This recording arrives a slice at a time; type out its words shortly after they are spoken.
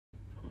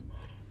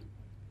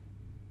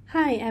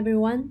Hi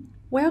everyone,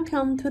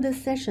 welcome to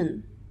this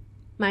session.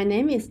 My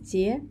name is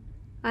Jie.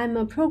 I'm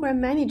a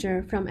program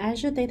manager from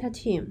Azure Data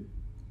Team.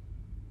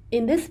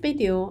 In this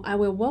video, I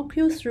will walk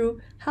you through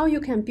how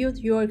you can build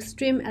your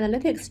Stream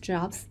Analytics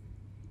jobs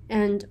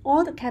and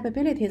all the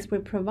capabilities we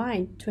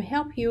provide to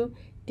help you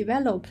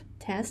develop,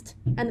 test,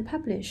 and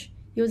publish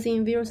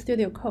using Visual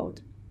Studio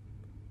Code.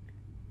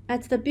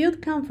 At the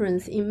Build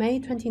conference in May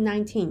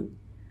 2019,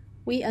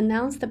 we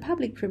announced the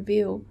public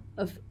preview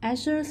of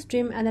Azure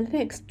Stream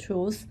Analytics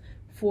tools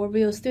for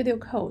Visual Studio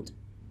Code.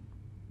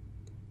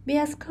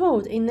 VS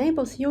Code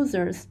enables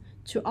users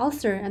to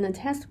author and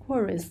test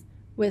queries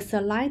with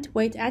a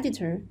lightweight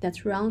editor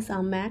that runs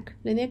on Mac,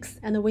 Linux,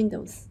 and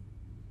Windows.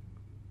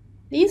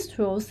 These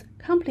tools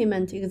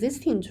complement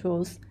existing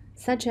tools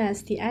such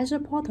as the Azure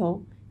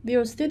Portal,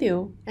 Visual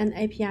Studio, and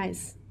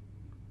APIs.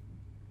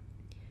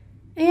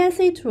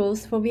 ASA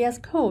tools for VS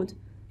Code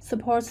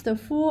supports the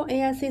full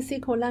ASA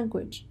SQL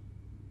language.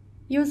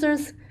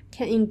 Users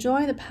can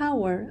enjoy the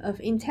power of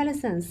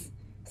IntelliSense,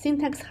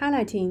 syntax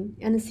highlighting,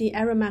 and see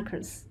error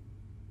markers.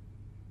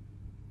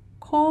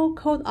 Core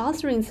code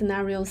authoring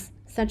scenarios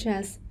such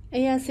as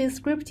ASA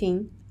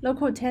scripting,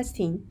 local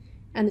testing,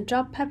 and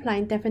job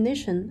pipeline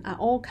definition are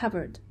all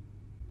covered.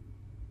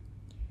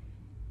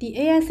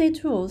 The ASA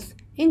tools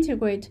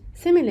integrate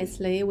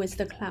seamlessly with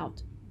the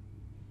cloud.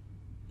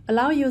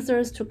 Allow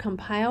users to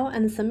compile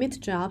and submit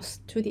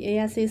jobs to the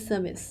ASA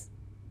service.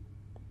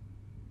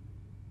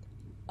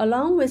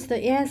 Along with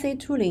the ASA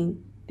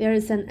tooling, there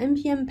is an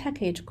NPM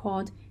package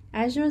called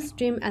Azure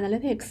Stream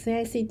Analytics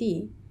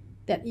CI/CD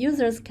that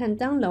users can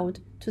download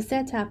to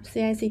set up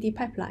CI/CD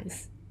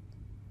pipelines.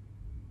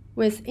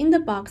 With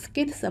in-the-box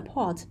Git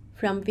support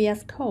from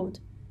VS Code,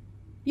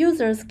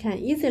 users can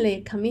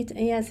easily commit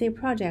ASA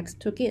projects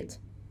to Git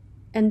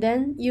and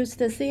then use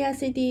the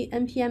CI/CD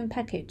NPM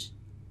package,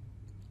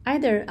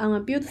 either on a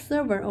build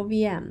server or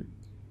VM,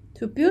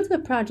 to build the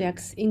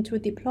projects into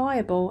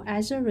deployable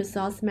Azure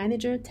Resource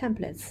Manager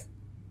templates.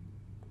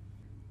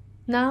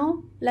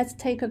 Now, let's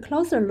take a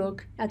closer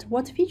look at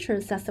what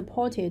features are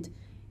supported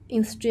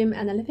in Stream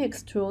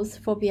Analytics tools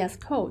for VS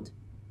Code.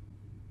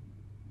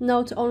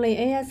 Not only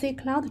ASA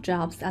Cloud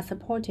jobs are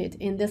supported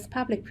in this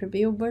public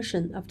preview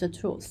version of the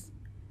tools.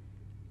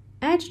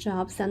 Edge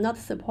jobs are not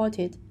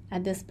supported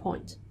at this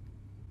point.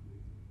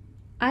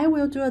 I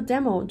will do a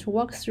demo to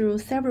walk through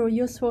several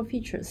useful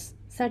features,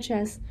 such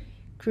as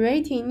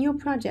creating new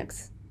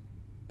projects,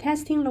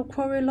 testing the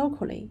query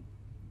locally,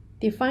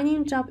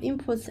 defining job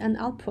inputs and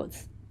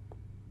outputs,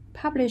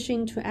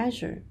 publishing to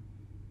Azure,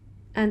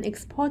 and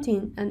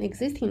exporting an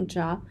existing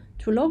job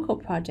to local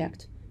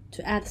project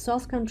to add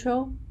source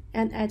control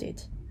and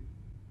edit.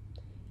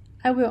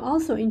 I will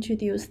also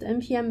introduce the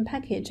NPM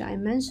package I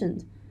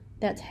mentioned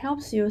that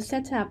helps you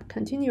set up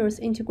continuous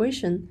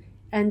integration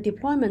and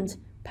deployment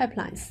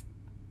pipelines.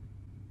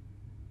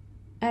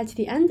 At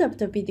the end of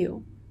the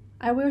video,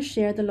 I will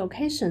share the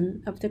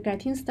location of the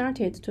Getting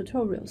Started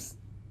tutorials.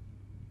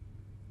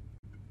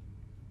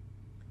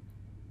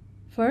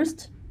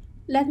 First,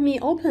 let me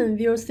open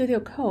Visual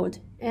Studio Code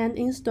and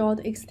install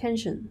the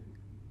extension.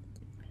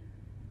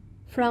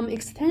 From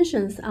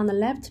Extensions on the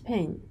left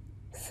pane,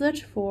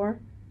 search for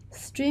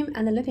Stream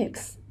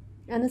Analytics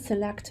and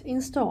select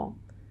Install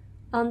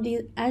on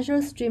the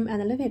Azure Stream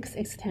Analytics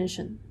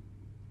extension.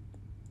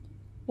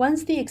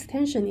 Once the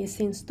extension is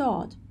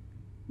installed,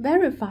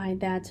 verify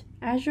that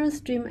Azure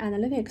Stream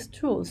Analytics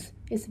tools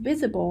is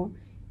visible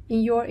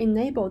in your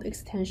enabled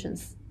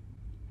extensions.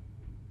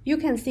 You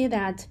can see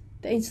that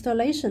the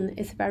installation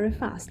is very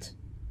fast.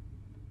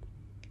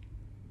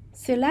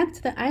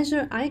 Select the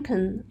Azure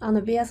icon on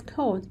the VS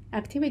Code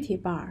activity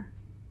bar.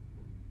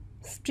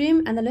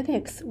 Stream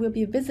Analytics will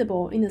be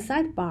visible in the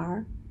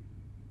sidebar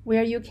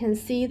where you can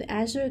see the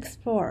Azure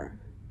Explorer.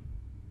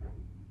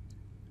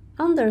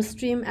 Under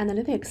Stream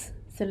Analytics,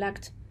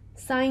 select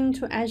Sign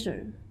to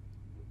Azure.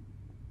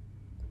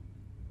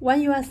 When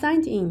you are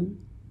signed in,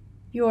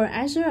 your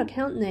Azure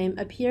account name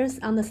appears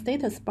on the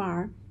status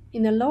bar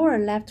in the lower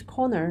left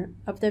corner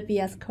of the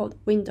VS Code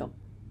window.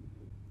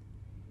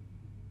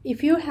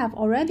 If you have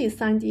already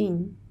signed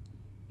in,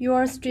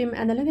 your Stream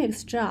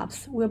Analytics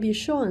jobs will be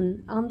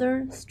shown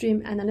under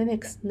Stream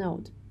Analytics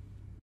node.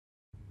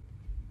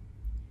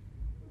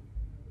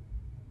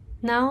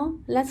 Now,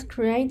 let's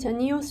create a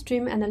new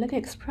Stream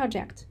Analytics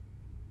project.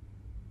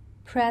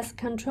 Press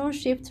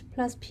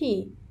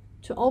Ctrl+Shift+P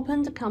to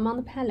open the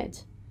command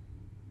palette.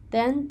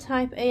 Then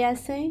type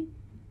ASA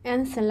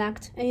and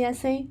select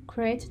ASA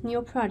Create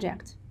New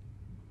Project.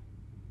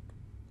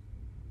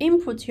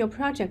 Input your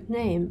project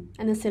name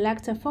and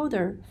select a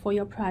folder for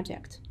your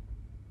project.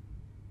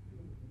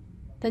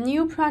 The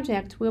new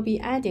project will be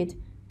added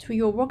to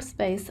your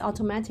workspace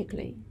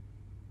automatically.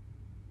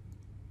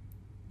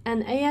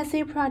 An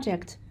ASA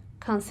project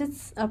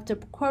consists of the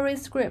query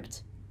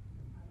script,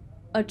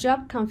 a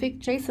job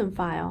config JSON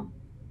file,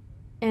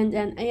 and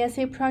an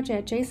ASA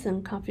project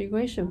JSON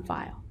configuration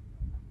file.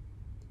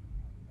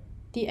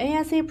 The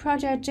ASA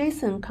project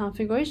JSON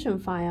configuration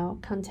file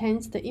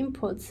contains the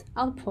inputs,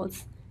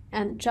 outputs,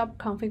 and job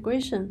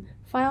configuration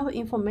file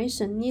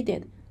information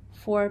needed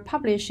for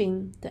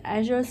publishing the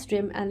Azure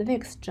Stream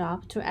Analytics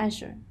job to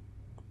Azure.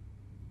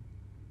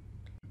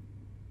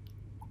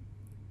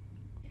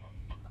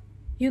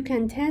 You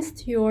can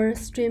test your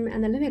Stream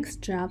Analytics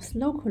jobs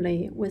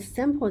locally with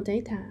sample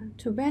data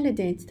to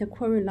validate the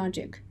query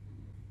logic.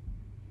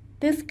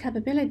 This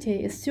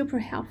capability is super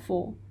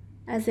helpful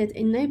as it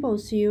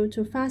enables you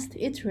to fast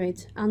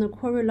iterate on the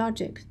query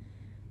logic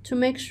to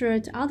make sure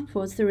it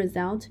outputs the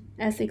result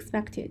as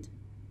expected.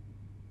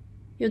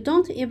 You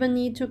don't even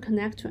need to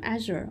connect to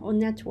Azure or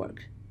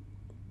network.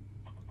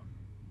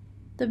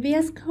 The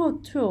VS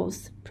Code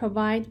tools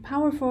provide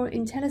powerful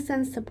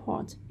IntelliSense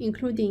support,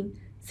 including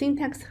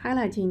syntax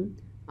highlighting,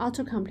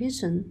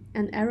 auto-completion,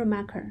 and error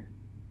marker.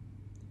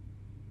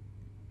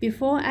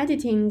 Before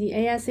editing the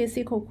ASA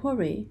SQL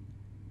query,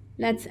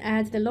 let's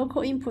add the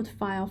local input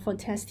file for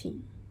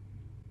testing.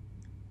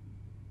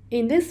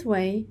 In this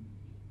way,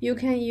 you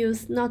can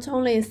use not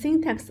only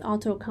syntax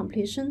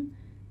auto-completion,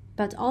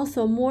 but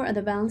also more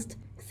advanced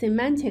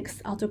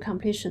semantics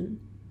auto-completion,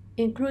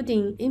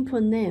 including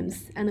input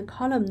names and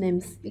column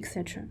names,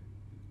 etc.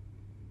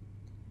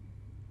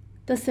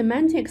 The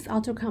semantics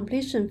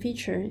auto-completion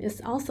feature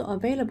is also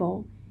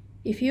available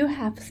if you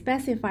have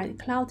specified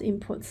cloud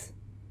inputs.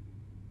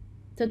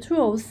 The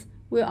tools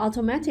will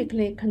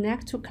automatically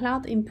connect to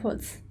cloud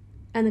inputs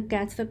and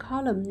get the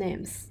column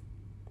names.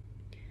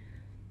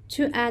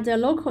 To add a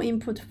local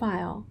input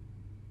file,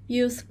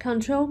 use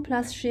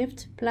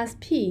Ctrl+Shift+P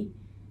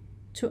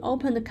to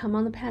open the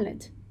command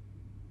palette.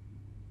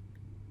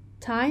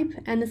 Type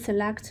and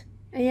select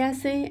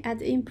ASA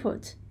add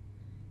input,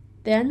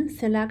 then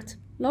select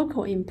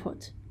local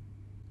input.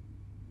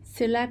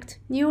 Select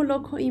new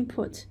local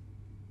input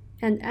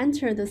and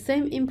enter the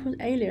same input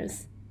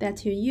alias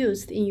that you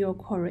used in your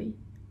query.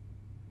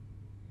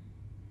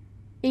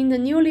 In the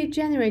newly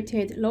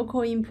generated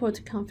local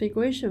input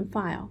configuration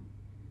file,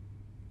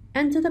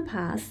 enter the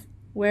path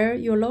where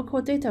your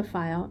local data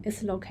file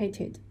is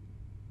located.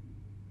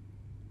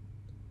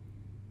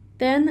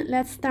 Then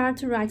let's start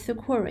to write the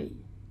query.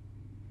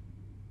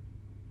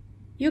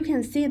 You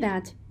can see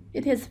that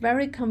it is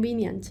very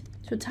convenient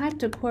to type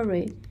the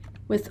query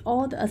with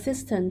all the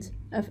assistant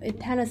of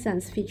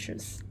IntelliSense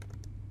features.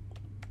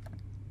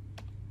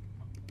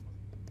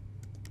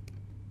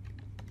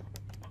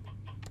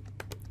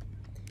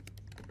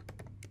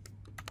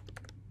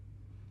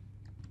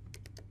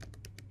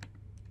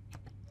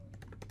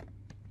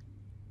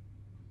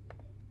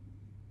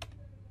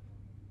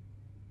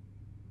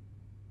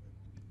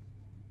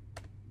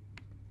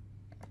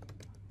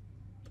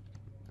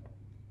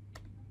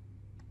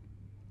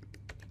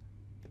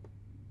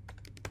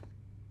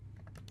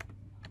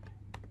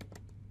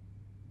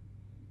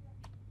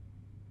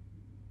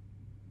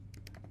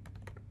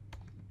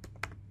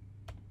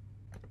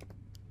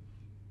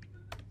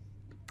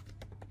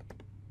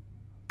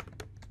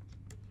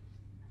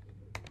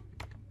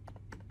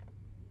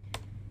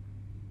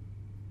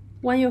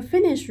 When you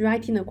finish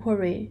writing the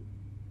query,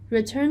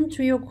 return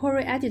to your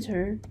query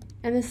editor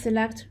and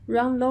select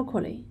Run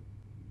Locally.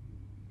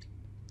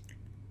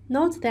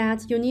 Note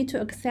that you need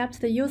to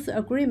accept the user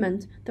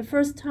agreement the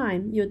first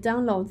time you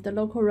download the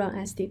Local Run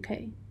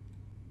SDK.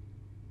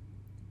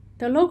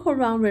 The Local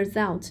Run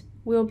result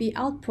will be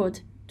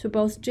output to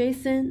both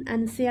JSON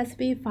and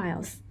CSV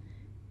files,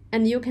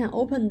 and you can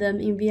open them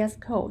in VS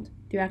Code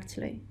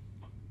directly.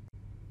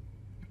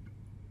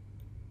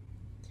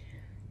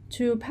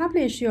 To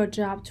publish your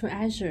job to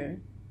Azure,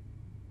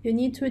 you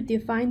need to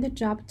define the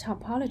job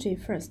topology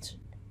first.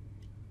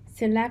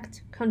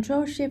 Select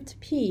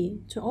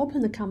Ctrl+Shift+P to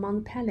open the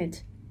command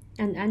palette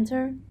and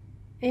enter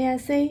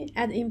ASA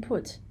add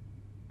input.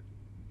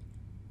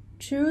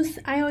 Choose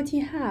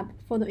IoT Hub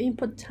for the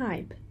input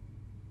type.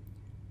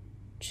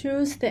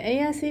 Choose the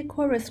ASA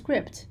query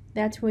script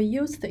that will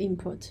use the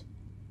input.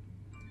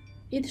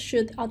 It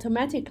should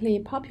automatically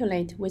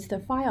populate with the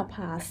file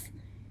path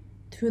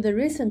to the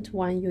recent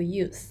one you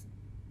use.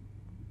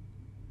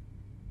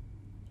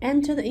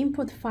 Enter the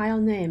input file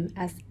name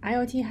as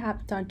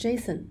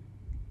iothub.json.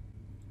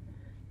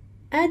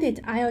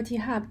 Edit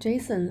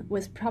iothub.json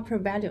with proper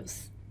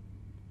values.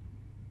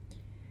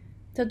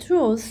 The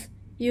tools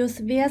use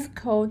VS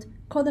Code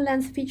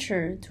CodeLens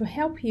feature to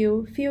help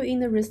you fill in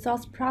the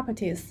resource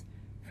properties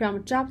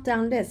from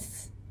drop-down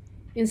lists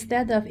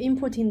instead of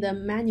inputting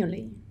them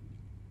manually.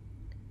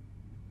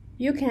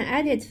 You can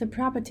edit the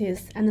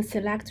properties and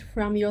select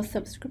from your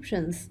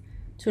subscriptions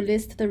to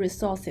list the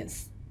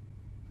resources.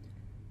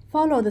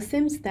 Follow the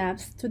same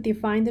steps to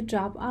define the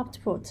job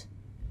output.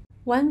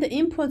 When the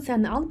inputs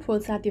and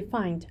outputs are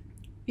defined,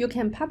 you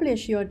can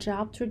publish your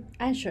job to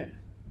Azure.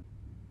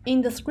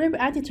 In the script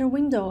editor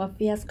window of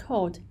VS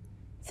Code,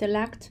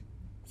 select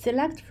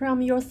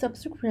from your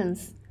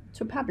subscriptions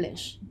to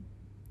publish,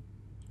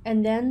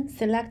 and then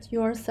select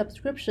your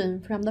subscription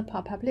from the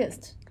pop-up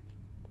list.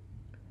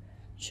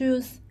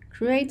 Choose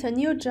Create a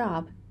new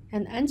job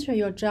and enter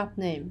your job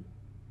name,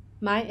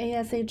 My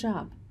ASA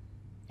Job,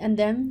 and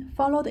then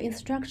follow the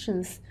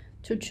instructions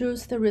to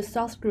choose the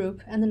resource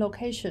group and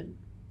location.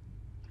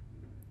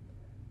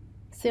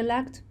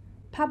 Select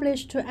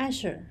Publish to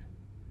Azure.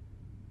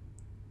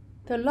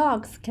 The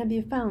logs can be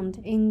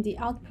found in the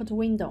output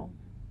window.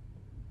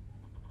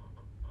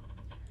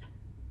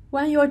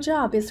 When your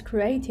job is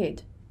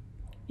created,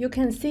 you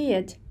can see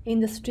it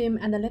in the Stream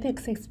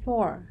Analytics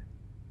Explorer.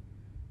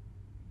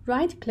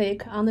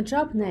 Right-click on the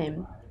job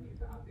name,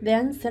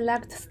 then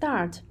select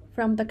Start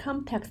from the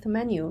context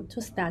menu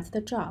to start the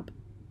job.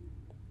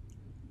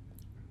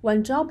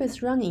 When job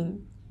is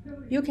running,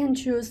 you can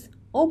choose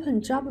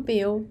Open Job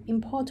View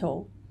in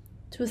Portal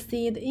to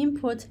see the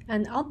input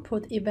and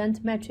output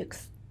event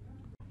metrics.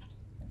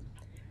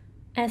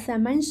 As I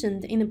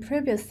mentioned in the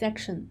previous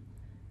section,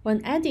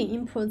 when adding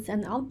inputs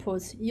and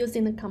outputs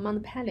using the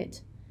command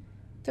palette,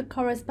 the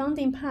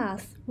corresponding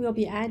path will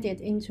be added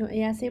into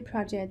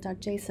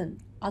asaproject.json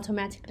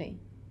automatically.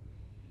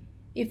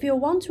 If you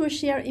want to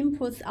share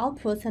inputs,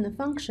 outputs, and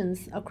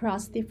functions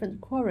across different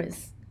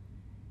queries,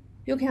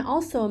 you can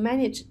also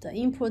manage the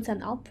inputs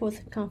and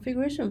outputs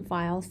configuration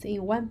files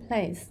in one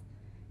place,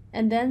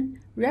 and then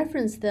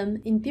reference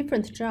them in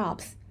different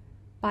jobs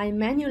by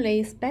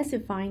manually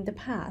specifying the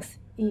path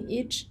in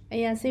each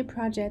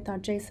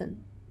asaproject.json,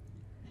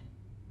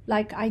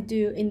 like I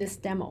do in this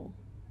demo.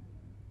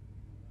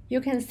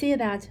 You can see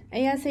that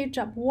ASA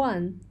Job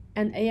 1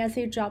 and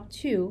ASA Job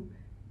 2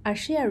 are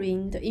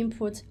sharing the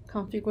input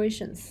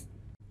configurations.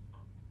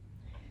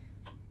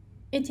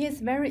 It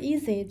is very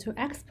easy to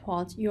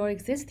export your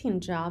existing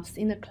jobs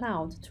in the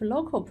cloud to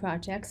local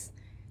projects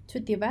to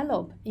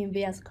develop in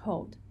VS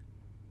Code.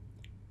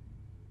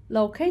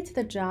 Locate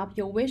the job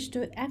you wish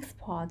to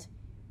export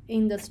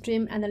in the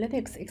Stream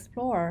Analytics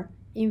Explorer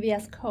in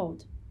VS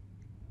Code.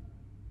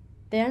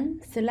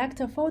 Then select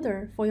a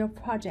folder for your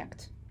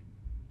project.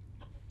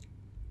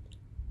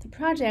 The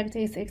project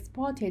is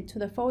exported to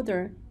the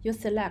folder you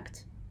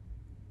select,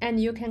 and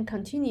you can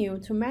continue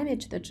to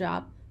manage the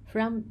job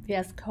from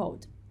VS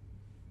Code.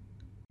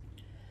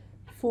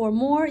 For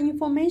more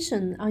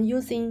information on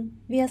using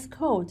VS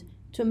Code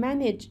to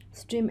manage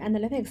Stream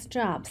Analytics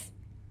jobs,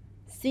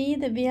 see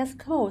the VS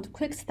Code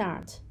Quick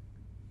Start.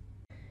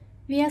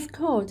 VS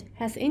Code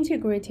has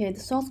integrated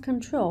source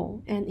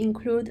control and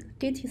includes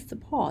Git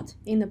support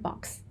in the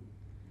box.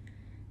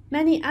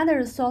 Many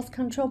other source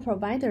control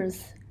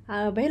providers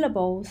are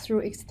available through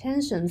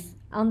extensions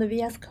on the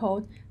VS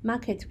Code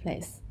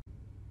marketplace.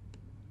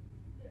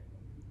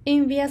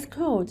 In VS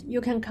Code, you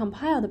can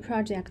compile the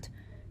project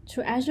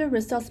to Azure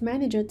Resource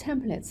Manager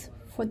templates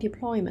for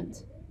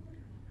deployment.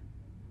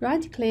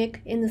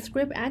 Right-click in the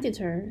script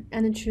editor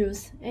and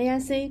choose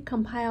ASA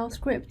Compile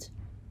Script.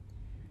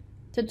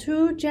 The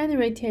two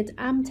generated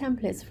ARM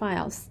templates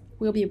files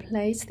will be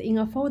placed in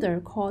a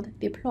folder called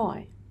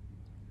Deploy.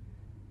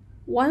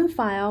 One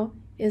file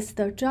is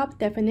the job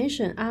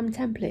definition ARM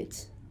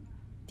template.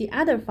 The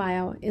other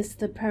file is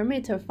the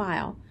parameter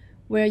file,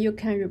 where you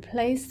can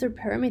replace the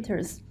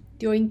parameters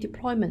during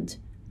deployment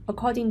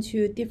according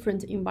to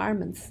different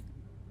environments.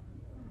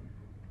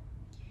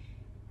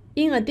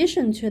 In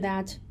addition to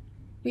that,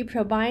 we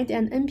provide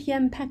an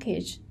NPM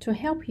package to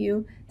help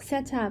you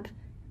set up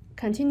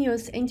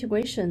continuous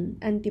integration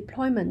and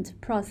deployment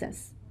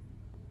process.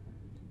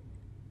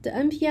 The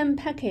NPM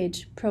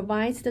package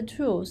provides the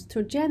tools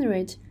to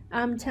generate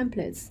ARM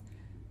templates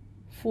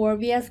for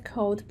VS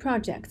Code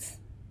projects.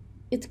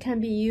 It can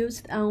be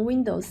used on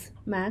Windows,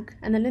 Mac,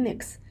 and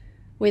Linux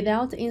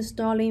without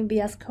installing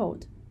VS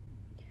Code.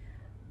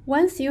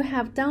 Once you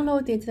have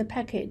downloaded the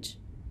package,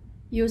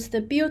 use the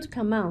build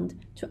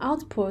command to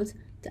output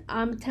the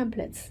ARM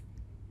templates.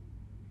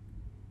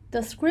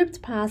 The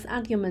script path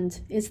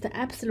argument is the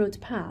absolute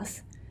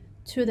path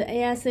to the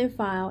ASA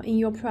file in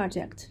your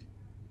project.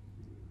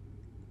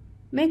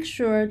 Make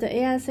sure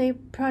the ASA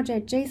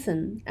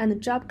project.json and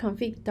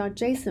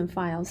jobconfig.json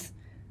files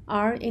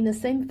are in the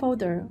same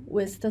folder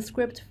with the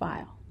script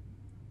file.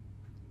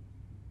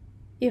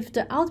 If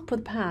the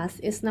output path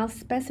is not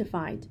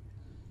specified,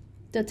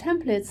 the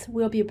templates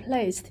will be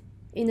placed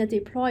in the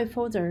deploy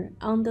folder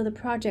under the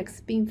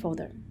project's bin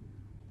folder.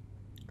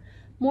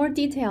 More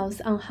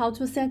details on how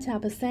to set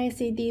up a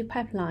CI/CD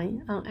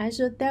pipeline on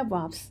Azure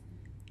DevOps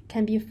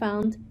can be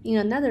found in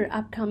another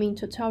upcoming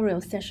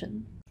tutorial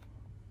session.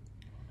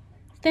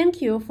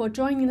 Thank you for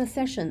joining the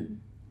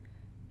session.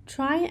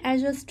 Try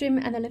Azure Stream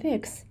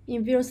Analytics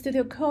in Visual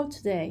Studio Code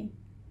today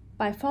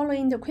by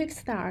following the Quick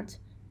Start,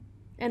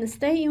 and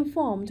stay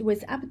informed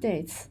with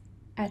updates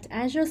at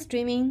Azure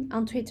Streaming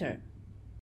on Twitter.